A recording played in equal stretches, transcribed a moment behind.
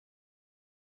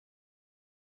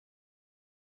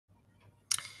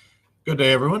Good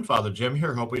day, everyone. Father Jim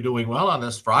here. Hope you're doing well on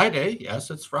this Friday. Yes,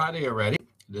 it's Friday already.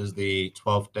 It is the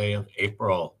 12th day of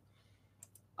April.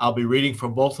 I'll be reading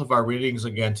from both of our readings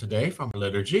again today from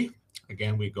liturgy.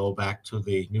 Again, we go back to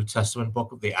the New Testament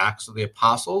book of the Acts of the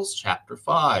Apostles, chapter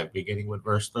 5, beginning with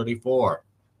verse 34.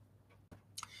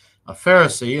 A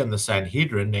Pharisee in the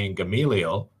Sanhedrin named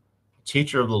Gamaliel, a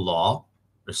teacher of the law,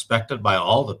 respected by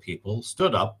all the people,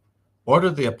 stood up,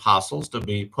 ordered the apostles to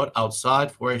be put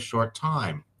outside for a short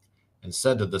time, and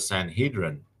said to the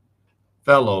Sanhedrin,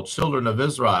 "Fellow children of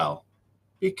Israel,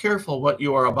 be careful what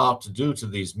you are about to do to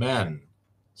these men.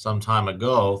 Some time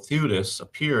ago, Theudas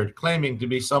appeared claiming to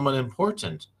be someone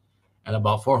important, and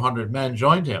about 400 men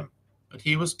joined him. But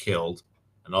he was killed,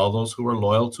 and all those who were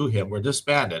loyal to him were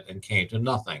disbanded and came to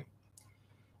nothing.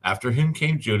 After him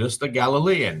came Judas the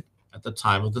Galilean at the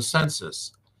time of the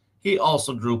census. He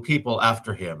also drew people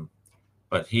after him,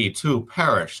 but he too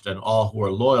perished, and all who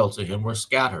were loyal to him were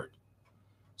scattered.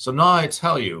 So now I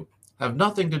tell you, have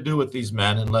nothing to do with these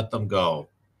men and let them go.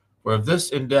 For if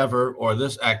this endeavor or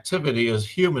this activity is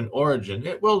human origin,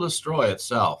 it will destroy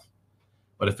itself.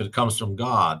 But if it comes from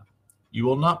God, you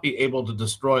will not be able to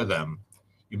destroy them.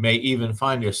 You may even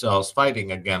find yourselves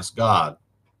fighting against God."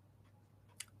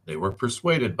 They were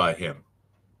persuaded by him.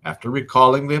 After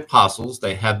recalling the apostles,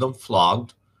 they had them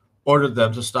flogged, ordered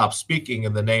them to stop speaking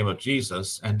in the name of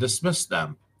Jesus, and dismissed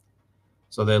them.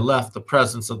 So they left the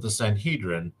presence of the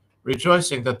Sanhedrin,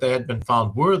 rejoicing that they had been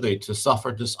found worthy to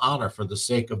suffer dishonor for the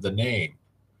sake of the name.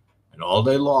 And all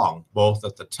day long, both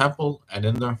at the temple and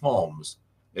in their homes,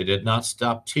 they did not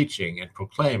stop teaching and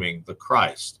proclaiming the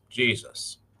Christ,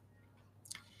 Jesus.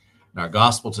 And our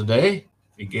gospel today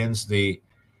begins the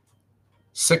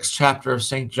 6th chapter of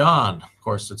St. John. Of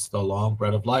course, it's the long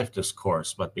bread of life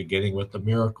discourse, but beginning with the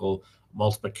miracle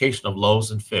multiplication of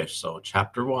loaves and fish. So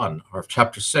chapter 1 or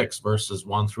chapter 6, verses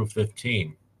 1 through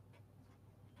 15.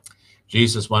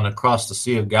 Jesus went across the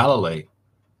Sea of Galilee.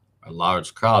 A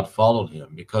large crowd followed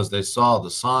him because they saw the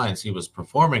signs he was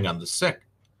performing on the sick.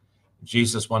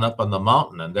 Jesus went up on the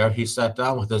mountain, and there he sat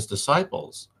down with his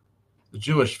disciples. The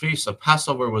Jewish feast of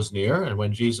Passover was near, and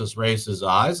when Jesus raised his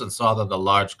eyes and saw that a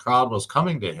large crowd was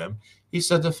coming to him, he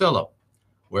said to Philip,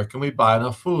 "Where can we buy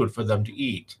enough food for them to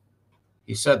eat?"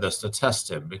 He said this to test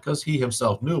him, because he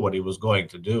himself knew what he was going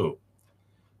to do.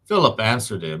 Philip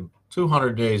answered him,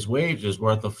 200 days' wages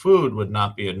worth of food would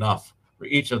not be enough for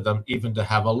each of them even to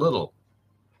have a little.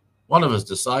 One of his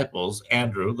disciples,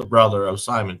 Andrew, the brother of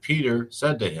Simon Peter,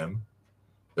 said to him,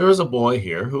 "There is a boy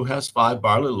here who has 5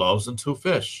 barley loaves and 2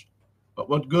 fish. But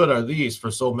what good are these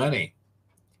for so many?"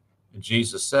 And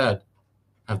Jesus said,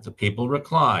 "Have the people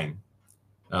recline."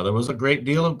 Now there was a great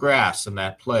deal of grass in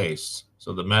that place,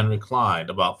 so the men reclined,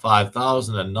 about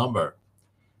 5,000 in number.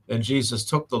 Then Jesus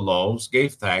took the loaves,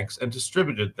 gave thanks, and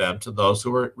distributed them to those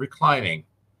who were reclining,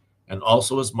 and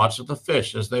also as much of the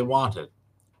fish as they wanted.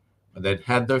 When they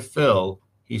had their fill,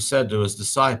 he said to his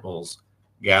disciples,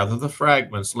 "Gather the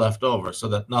fragments left over so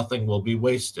that nothing will be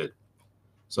wasted."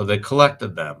 So they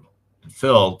collected them and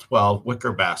filled 12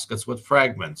 wicker baskets with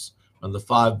fragments from the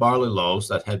 5 barley loaves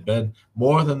that had been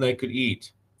more than they could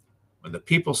eat. When the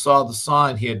people saw the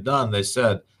sign he had done, they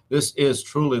said, "This is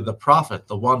truly the prophet,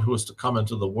 the one who is to come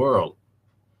into the world."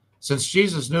 Since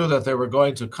Jesus knew that they were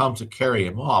going to come to carry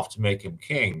him off to make him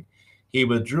king, he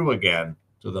withdrew again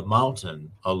to the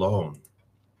mountain alone.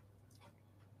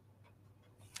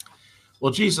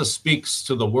 Well, Jesus speaks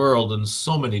to the world in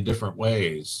so many different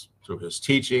ways through his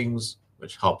teachings,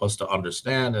 which help us to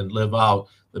understand and live out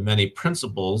the many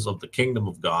principles of the kingdom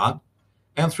of God,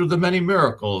 and through the many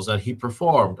miracles that he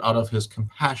performed out of his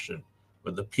compassion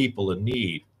for the people in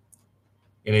need.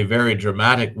 In a very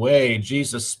dramatic way,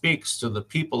 Jesus speaks to the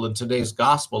people in today's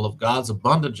gospel of God's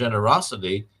abundant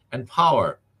generosity and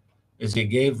power, as he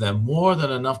gave them more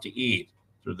than enough to eat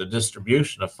through the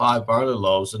distribution of 5 barley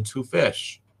loaves and 2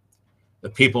 fish. The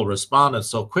people responded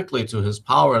so quickly to his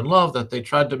power and love that they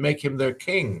tried to make him their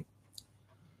king.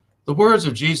 The words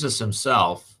of Jesus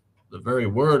himself, the very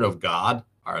word of God,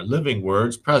 are living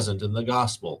words present in the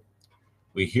gospel.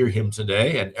 We hear him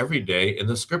today and every day in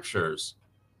the scriptures.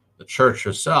 The church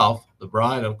herself, the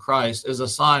bride of Christ, is a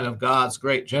sign of God's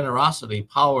great generosity,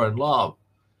 power, and love.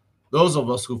 Those of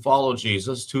us who follow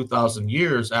Jesus 2,000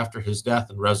 years after his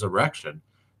death and resurrection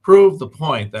prove the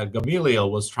point that Gamaliel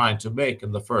was trying to make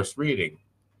in the first reading.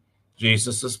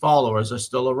 Jesus' followers are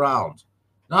still around,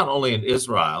 not only in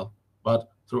Israel,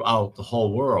 but throughout the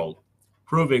whole world,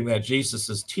 proving that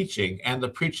Jesus' teaching and the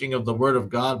preaching of the Word of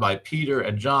God by Peter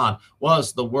and John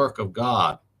was the work of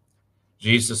God.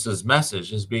 Jesus'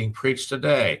 message is being preached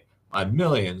today by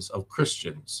millions of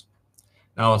Christians.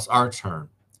 Now it's our turn.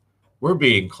 We're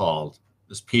being called.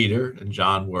 as Peter and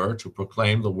John were, to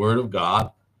proclaim the word of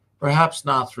God, perhaps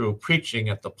not through preaching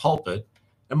at the pulpit,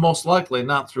 and most likely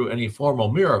not through any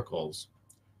formal miracles,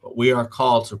 but we are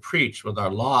called to preach with our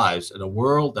lives in a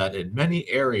world that in many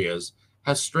areas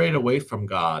has strayed away from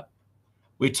God.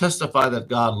 We testify that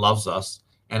God loves us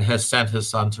and has sent his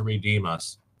Son to redeem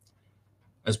us.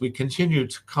 As we continue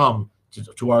to come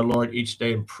to our Lord each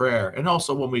day in prayer, and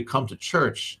also when we come to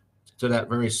church, to that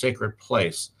very sacred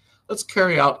place, let's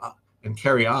carry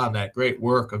on that great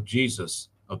work of Jesus,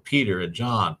 of Peter and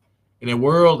John, in a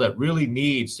world that really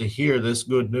needs to hear this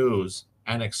good news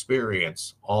and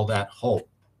experience all that hope.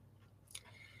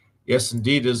 Yes,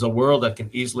 indeed, it is a world that can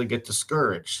easily get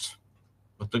discouraged,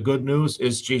 but the good news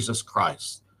is Jesus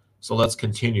Christ. So let's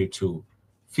continue to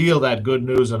feel that good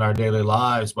news in our daily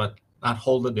lives, but not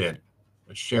hold it in,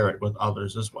 but share it with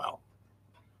others as well.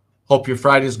 Hope your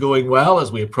Friday is going well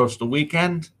as we approach the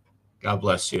weekend. God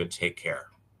bless you and take care.